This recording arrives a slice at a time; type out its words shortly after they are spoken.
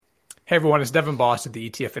Hey everyone, it's Devin Boss at the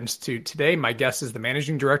ETF Institute. Today, my guest is the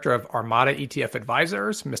managing director of Armada ETF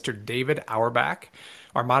Advisors, Mr. David Auerbach.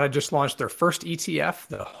 Armada just launched their first ETF,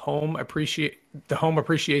 the Home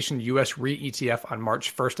Appreciation US REIT ETF, on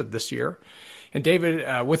March 1st of this year. And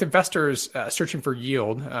David, with investors searching for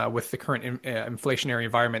yield with the current inflationary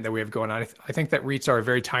environment that we have going on, I think that REITs are a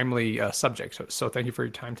very timely subject. So thank you for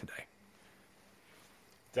your time today.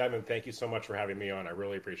 Devin, thank you so much for having me on. I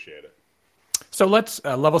really appreciate it. So let's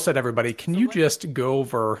level set everybody. Can you just go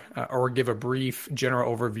over or give a brief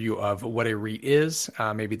general overview of what a REIT is,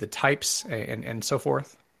 maybe the types and so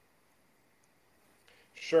forth?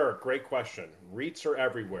 Sure, great question. REITs are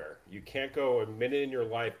everywhere. You can't go a minute in your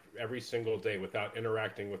life every single day without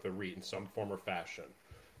interacting with a REIT in some form or fashion.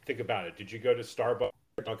 Think about it. Did you go to Starbucks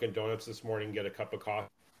or Dunkin' Donuts this morning and get a cup of coffee?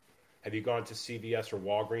 Have you gone to CVS or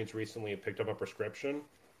Walgreens recently and picked up a prescription?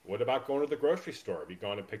 What about going to the grocery store? Have you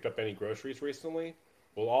gone and picked up any groceries recently?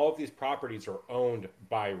 Well, all of these properties are owned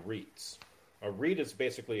by REITs. A REIT is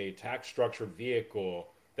basically a tax structured vehicle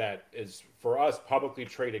that is, for us, publicly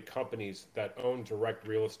traded companies that own direct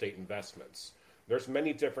real estate investments. There's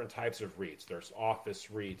many different types of REITs. There's office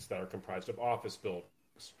REITs that are comprised of office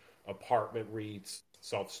buildings, apartment REITs,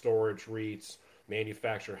 self-storage REITs,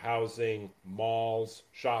 manufactured housing, malls,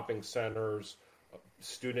 shopping centers,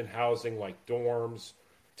 student housing like dorms,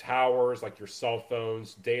 towers like your cell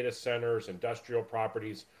phones, data centers, industrial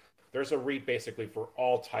properties. There's a REIT basically for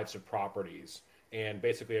all types of properties, and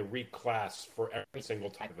basically a REIT class for every single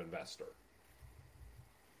type of investor.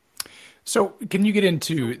 So can you get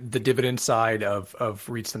into the dividend side of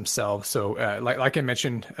REITs themselves? So like I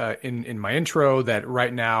mentioned in my intro, that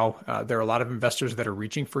right now there are a lot of investors that are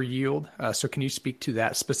reaching for yield. So can you speak to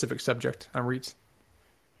that specific subject on REITs?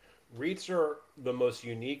 REITs are the most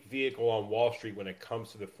unique vehicle on Wall Street when it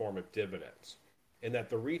comes to the form of dividends, in that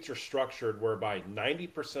the REITs are structured whereby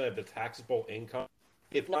 90% of the taxable income,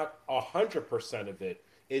 if not 100% of it,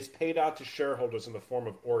 is paid out to shareholders in the form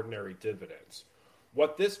of ordinary dividends.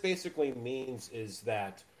 What this basically means is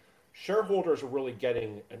that shareholders are really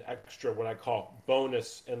getting an extra, what I call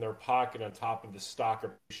bonus in their pocket on top of the stock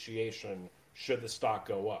appreciation should the stock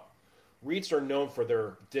go up. REITs are known for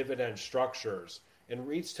their dividend structures, and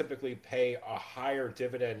REITs typically pay a higher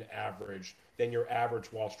dividend average than your average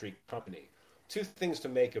Wall Street company. Two things to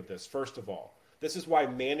make of this. First of all, this is why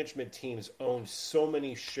management teams own so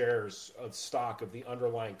many shares of stock of the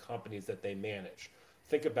underlying companies that they manage.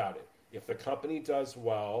 Think about it. If the company does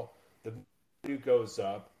well, the value goes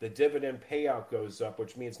up, the dividend payout goes up,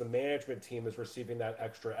 which means the management team is receiving that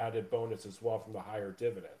extra added bonus as well from the higher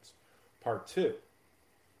dividends. Part two,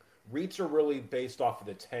 REITs are really based off of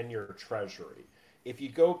the 10-year treasury. If you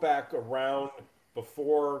go back around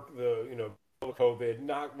before the COVID,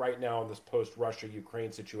 not right now in this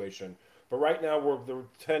post-Russia-Ukraine situation, but right now we're the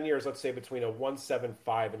 10 years, let's say between a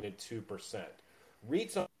 1.75 and a 2%.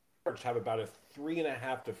 REITs on average have about a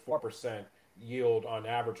 3.5 to 4% yield on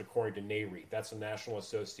average according to NAREIT. That's the National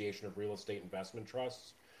Association of Real Estate Investment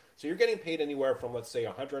Trusts. So you're getting paid anywhere from, let's say,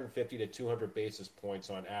 150 to 200 basis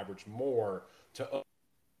points on average more to own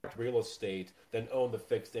real estate than own the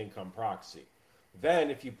fixed income proxy.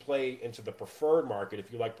 Then if you play into the preferred market,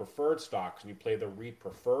 if you like preferred stocks and you play the REIT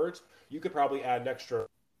preferreds, you could probably add an extra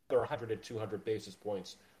 100 to 200 basis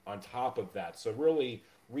points on top of that. So really,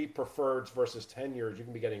 REIT preferreds versus 10 years, you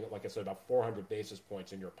can be getting, like I said, about 400 basis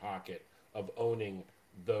points in your pocket of owning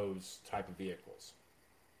those type of vehicles.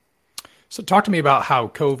 So talk to me about how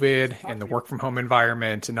COVID and the work from home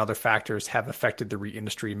environment and other factors have affected the REIT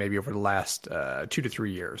industry maybe over the last 2 to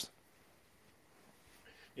 3 years.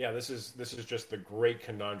 Yeah, this is just the great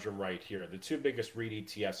conundrum right here. The two biggest REIT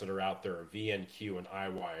ETFs that are out there are VNQ and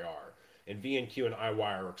IYR. And VNQ and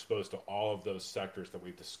IYR are exposed to all of those sectors that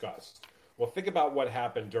we've discussed. Well, think about what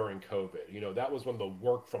happened during COVID. That was when the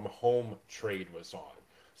work from home trade was on.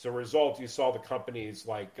 So as a result, you saw the companies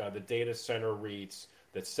like the data center REITs,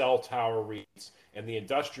 the cell tower REITs, and the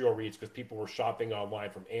industrial REITs, because people were shopping online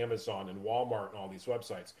from Amazon and Walmart and all these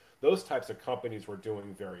websites. Those types of companies were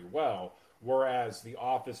doing very well. Whereas the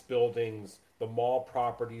office buildings, the mall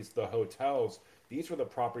properties, the hotels, these were the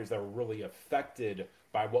properties that were really affected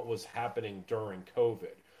by what was happening during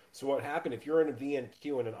COVID. So what happened, if you're in a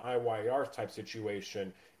VNQ and an IYR type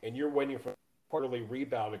situation and you're waiting for a quarterly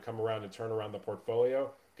rebound to come around and turn around the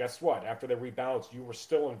portfolio, guess what? After they rebalanced, you were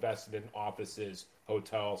still invested in offices,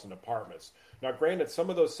 hotels, and apartments. Now, granted, some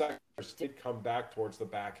of those sectors did come back towards the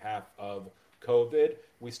back half of COVID.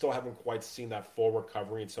 We still haven't quite seen that full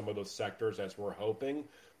recovery in some of those sectors as we're hoping.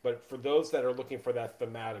 But for those that are looking for that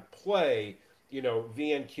thematic play,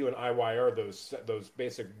 VNQ and IYR, those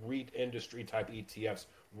basic REIT industry type ETFs,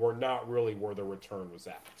 were not really where the return was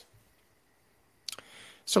at.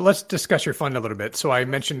 So let's discuss your fund a little bit. So I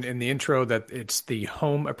mentioned in the intro that it's the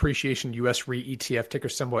Home Appreciation US REIT ETF, ticker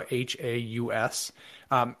symbol HAUS.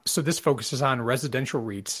 So this focuses on residential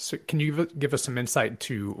REITs. So can you give us some insight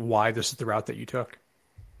into why this is the route that you took?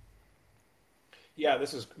 Yeah,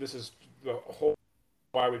 this is the whole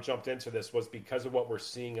why we jumped into this was because of what we're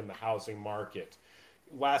seeing in the housing market.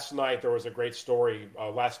 Last night there was a great story.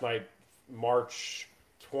 Last night, March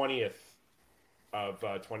 20th of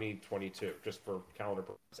 2022, just for calendar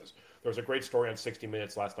purposes. There was a great story on 60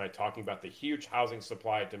 Minutes last night talking about the huge housing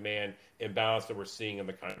supply demand imbalance that we're seeing in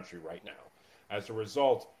the country right now. As a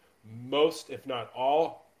result, most, if not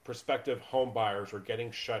all, prospective home buyers are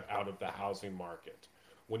getting shut out of the housing market.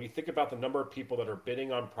 When you think about the number of people that are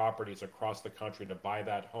bidding on properties across the country to buy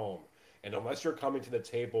that home, and unless you're coming to the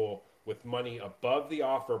table with money above the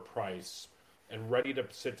offer price and ready to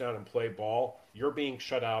sit down and play ball, you're being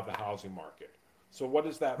shut out of the housing market. So what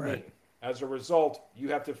does that mean? As a result, you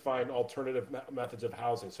have to find alternative methods of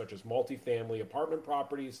housing, such as multifamily apartment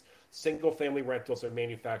properties, single-family rentals, and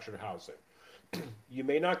manufactured housing. You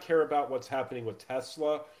may not care about what's happening with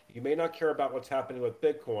Tesla. You may not care about what's happening with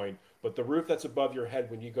Bitcoin, but the roof that's above your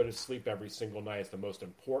head when you go to sleep every single night is the most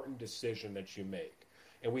important decision that you make.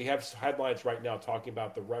 And we have headlines right now talking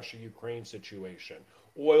about the Russia-Ukraine situation.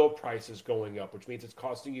 Oil prices going up, which means it's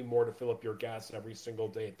costing you more to fill up your gas every single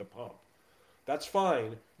day at the pump. That's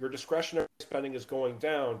fine. Your discretionary spending is going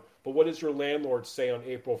down, but what does your landlord say on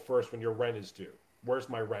April 1st when your rent is due? Where's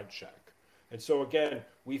my rent check? And so again,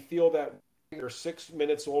 we feel that you're 6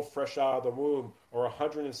 minutes old fresh out of the womb or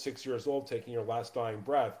 106 years old taking your last dying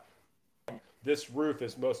breath, this roof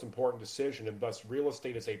is the most important decision, and thus real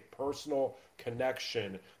estate is a personal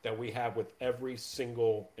connection that we have with every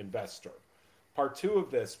single investor. Part two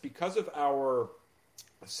of this, because of our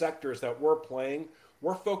sectors that we're playing,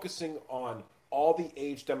 we're focusing on all the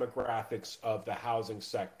age demographics of the housing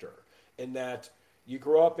sector, in that you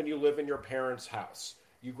grow up and you live in your parents' house.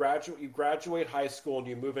 You graduate high school and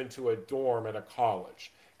you move into a dorm at a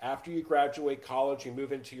college. After you graduate college, you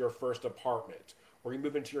move into your first apartment, or you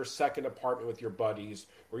move into your second apartment with your buddies,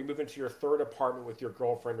 or you move into your third apartment with your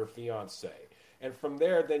girlfriend or fiance. And from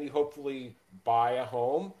there, then you hopefully buy a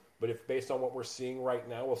home. But if based on what we're seeing right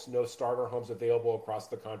now, with no starter homes available across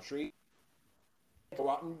the country, go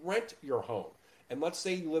out and rent your home. And let's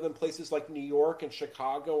say you live in places like New York and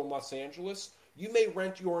Chicago and Los Angeles, you may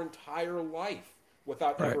rent your entire life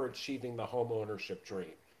without ever achieving the home ownership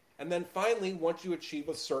dream. And then finally, once you achieve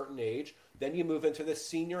a certain age, then you move into the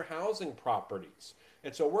senior housing properties.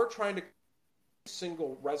 And so we're trying to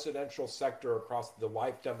single residential sector across the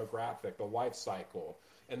life demographic, the life cycle.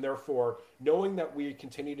 And therefore, knowing that we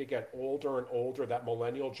continue to get older and older, that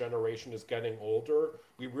millennial generation is getting older,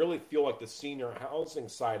 we really feel like the senior housing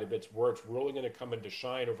side of it's where it's really going to come into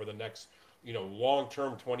shine over the next,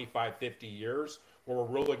 long-term 25, 50 years, where we're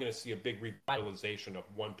really going to see a big revitalization of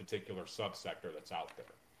one particular subsector that's out there.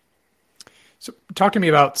 So talk to me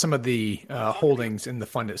about some of the holdings in the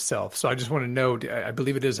fund itself. So I just want to know, I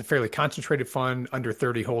believe it is a fairly concentrated fund, under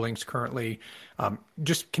 30 holdings currently.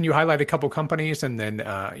 Just can you highlight a couple companies, and then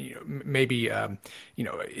maybe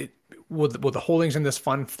will the holdings in this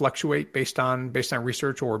fund fluctuate based on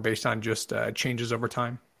research or based on just changes over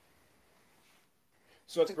time?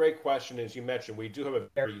 So that's a great question. As you mentioned, we do have a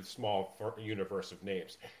very small universe of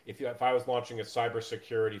names. If I was launching a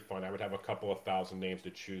cybersecurity fund, I would have a couple of thousand names to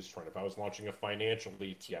choose from. If I was launching a financial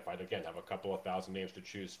ETF, I'd again have a couple of thousand names to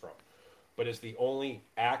choose from. But as the only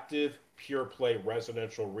active, pure play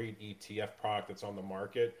residential REIT ETF product that's on the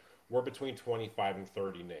market, we're between 25 and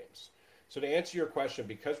 30 names. So to answer your question,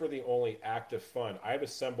 because we're the only active fund, I've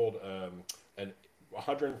assembled an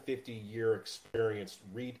 150-year experienced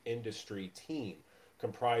REIT industry team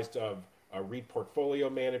comprised of REIT portfolio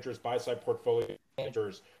managers, buy-side portfolio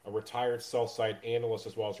managers, a retired sell-side analyst,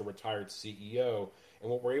 as well as a retired CEO. And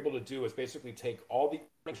what we're able to do is basically take all the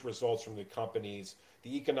earnings results from the companies,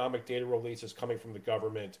 the economic data releases coming from the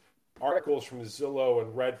government, articles from Zillow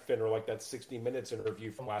and Redfin, or like that 60 Minutes interview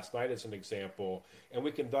from last night as an example, and we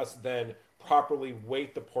can thus then properly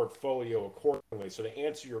weight the portfolio accordingly. So to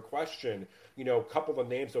answer your question, a couple of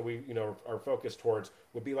names that we, are focused towards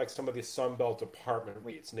would be like some of the Sunbelt apartment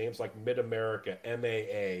REITs, names like Mid-America,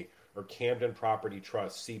 MAA, or Camden Property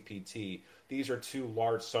Trust, CPT. These are two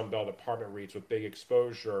large Sunbelt apartment REITs with big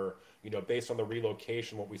exposure, based on the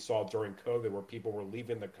relocation, what we saw during COVID, where people were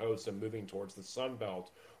leaving the coast and moving towards the Sunbelt,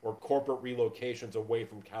 or corporate relocations away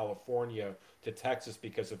from California to Texas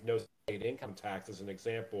because of no state income tax, as an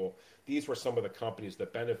example. These were some of the companies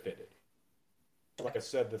that benefited. like I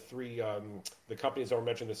said, the companies that were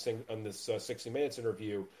mentioned on this 60 Minutes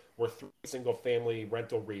interview were three single-family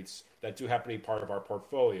rental REITs that do happen to be part of our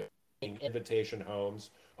portfolio. Invitation Homes,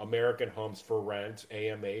 American Homes for Rent,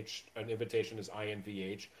 AMH, an Invitation is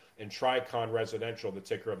INVH, and Tricon Residential, the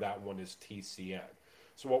ticker of that one is TCN.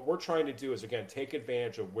 So what we're trying to do is, again, take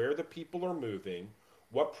advantage of where the people are moving,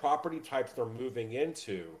 what property types they're moving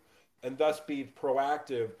into, and thus be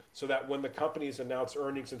proactive so that when the companies announce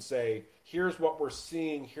earnings and say, here's what we're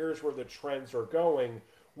seeing, here's where the trends are going,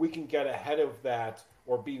 we can get ahead of that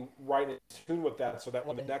or be right in tune with that so that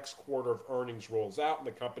when the next quarter of earnings rolls out and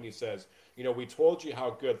the company says, we told you how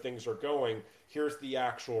good things are going, here's the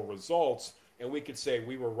actual results, and we could say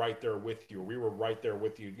we were right there with you. We were right there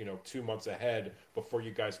with you, 2 months ahead before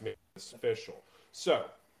you guys made this official. So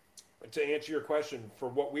to answer your question, for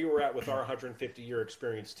what we were at with our 150-year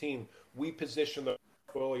experience team, we positioned the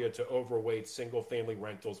portfolio to overweight single-family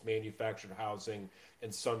rentals, manufactured housing,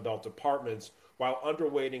 and Sunbelt apartments, while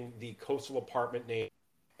underweighting the coastal apartment name,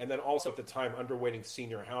 and then also at the time underweighting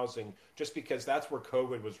senior housing, just because that's where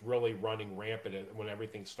COVID was really running rampant when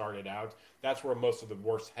everything started out. That's where most of the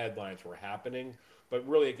worst headlines were happening. But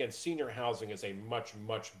really, again, senior housing is a much,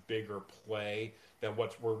 much bigger play than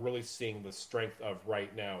what we're really seeing the strength of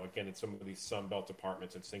right now. Again, in some of these Sunbelt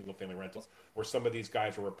apartments and single-family rentals, where some of these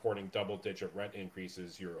guys are reporting double-digit rent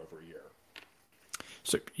increases year over year.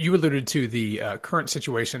 So you alluded to the current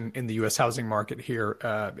situation in the U.S. housing market here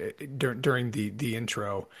during the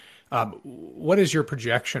intro. What is your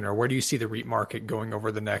projection, or where do you see the REIT market going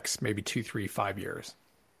over the next maybe 2, 3, 5 years?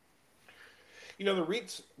 The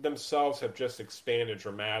REITs themselves have just expanded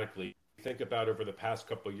dramatically. Think about over the past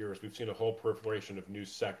couple of years, we've seen a whole proliferation of new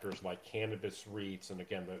sectors like cannabis REITs, and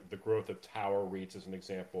again, the growth of tower REITs is an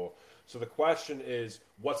example. So the question is,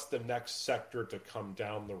 what's the next sector to come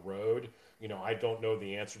down the road? I don't know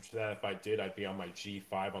the answer to that. If I did, I'd be on my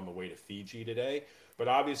G5 on the way to Fiji today. But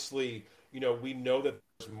obviously, we know that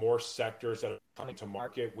there's more sectors that are coming to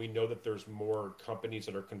market. We know that there's more companies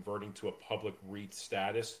that are converting to a public REIT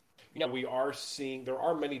status. We are seeing there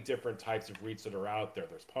are many different types of REITs that are out there.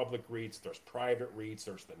 There's public REITs, there's private REITs,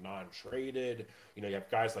 there's the non-traded. You have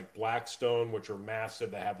guys like Blackstone, which are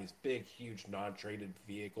massive, that have these big, huge non-traded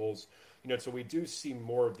vehicles. So we do see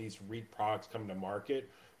more of these REIT products coming to market.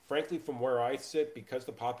 Frankly, from where I sit, because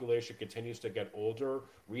the population continues to get older,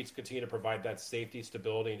 REITs continue to provide that safety,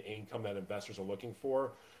 stability, and income that investors are looking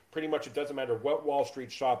for. Pretty much it doesn't matter what Wall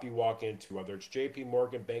Street shop you walk into, whether it's JP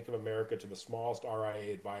Morgan, Bank of America, to the smallest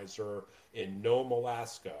RIA advisor in Nome,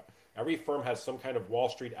 Alaska. Every firm has some kind of Wall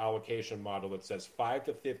Street allocation model that says 5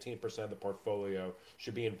 to 15% of the portfolio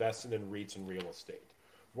should be invested in REITs and real estate.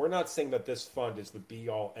 We're not saying that this fund is the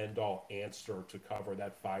be-all, end-all answer to cover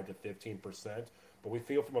that 5 to 15%, but we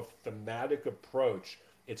feel from a thematic approach,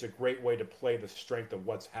 it's a great way to play the strength of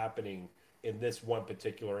what's happening in this one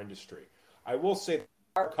particular industry. I will say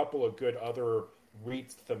there are a couple of good other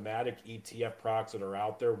REIT thematic ETF products that are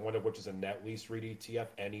out there, one of which is a net lease REIT ETF,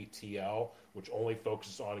 NETL, which only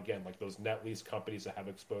focuses on, again, like those net lease companies that have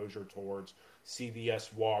exposure towards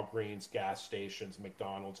CVS, Walgreens, gas stations,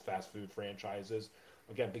 McDonald's, fast food franchises.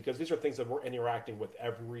 Again, because these are things that we're interacting with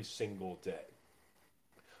every single day.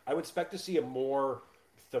 I would expect to see a more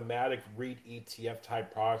thematic REIT ETF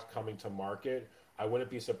type product coming to market. I wouldn't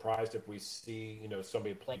be surprised if we see,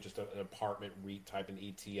 somebody play just an apartment REIT type an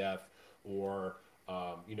ETF, or,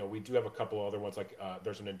 we do have a couple other ones, like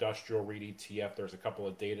there's an industrial REIT ETF. There's a couple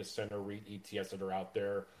of data center REIT ETFs that are out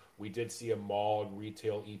there. We did see a mall and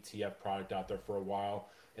retail ETF product out there for a while.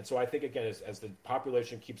 And so I think, again, as the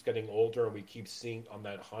population keeps getting older and we keep seeing on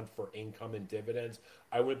that hunt for income and dividends,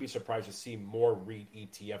 I wouldn't be surprised to see more REIT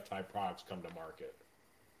ETF type products come to market.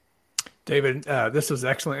 David, this was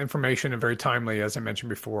excellent information and very timely, as I mentioned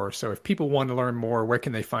before. So if people want to learn more, where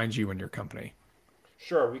can they find you and your company?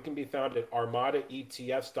 Sure. We can be found at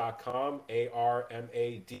armadaetfs.com,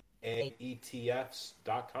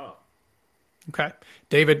 ARMADAETFs.com. Okay.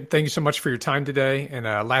 David, thank you so much for your time today. And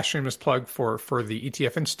last shameless plug for the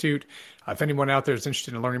ETF Institute. If anyone out there is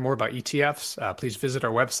interested in learning more about ETFs, please visit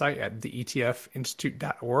our website at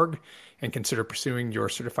theetfinstitute.org and consider pursuing your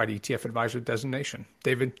certified ETF advisor designation.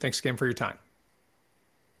 David, thanks again for your time.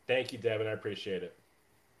 Thank you, Devin. I appreciate it.